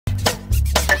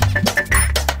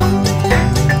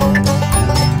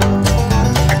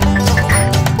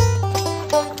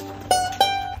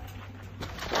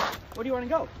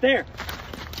run and go. There.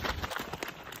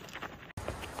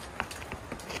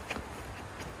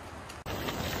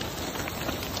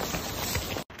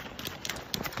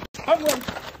 Hard one.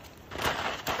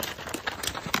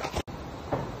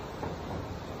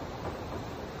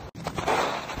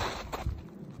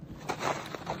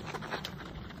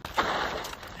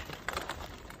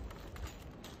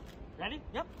 Ready?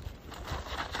 Yep.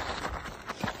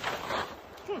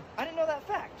 I didn't know that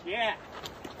fact. Yeah.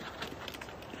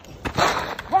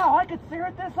 Wow, I could stare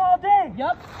at this all day.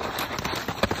 Yep.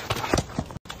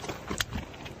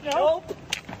 Nope.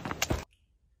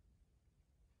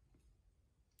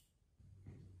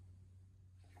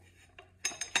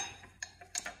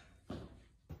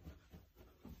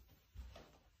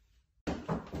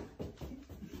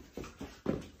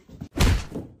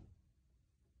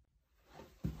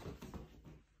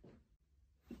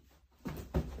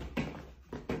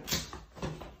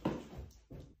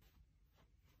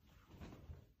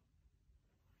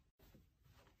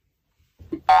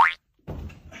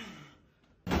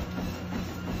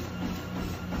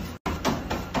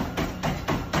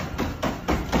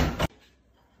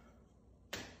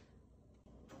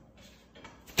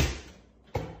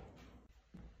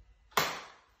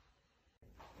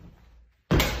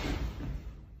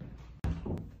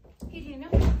 Hey,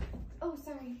 Daniel. Oh,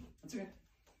 sorry. That's okay.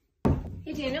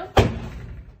 Hey, Daniel.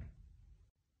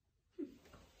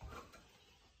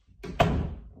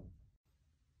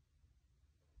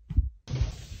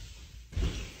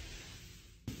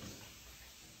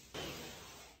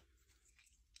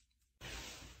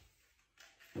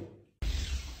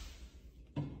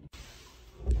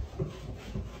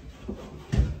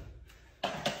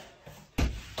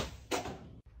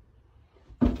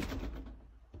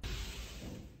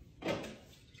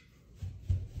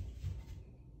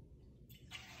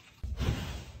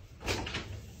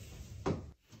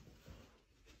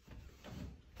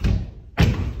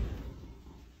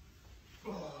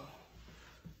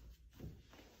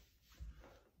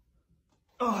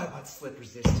 Oh, I bought slip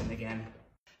resistant again.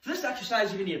 For this exercise,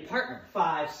 you're gonna need a partner.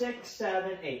 5, 6,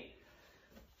 7, 8.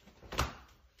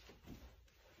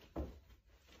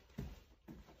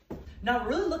 Now, we're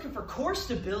really looking for core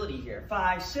stability here.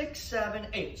 5, 6, 7,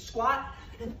 8. Squat,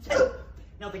 and 2.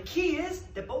 Now, the key is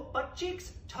that both butt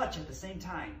cheeks touch at the same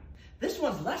time. This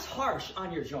one's less harsh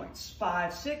on your joints.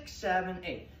 5, 6, 7,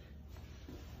 8.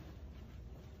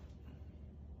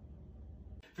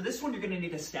 For this one, you're gonna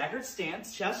need a staggered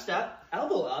stance, chest up,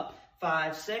 elbow up,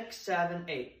 5, 6, 7,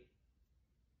 8.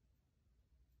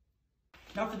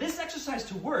 Now for this exercise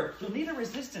to work, you'll need a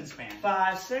resistance band,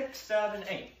 5, 6, 7,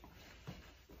 8.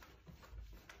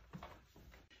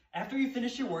 After you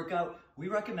finish your workout, we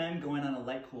recommend going on a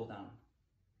light cool down.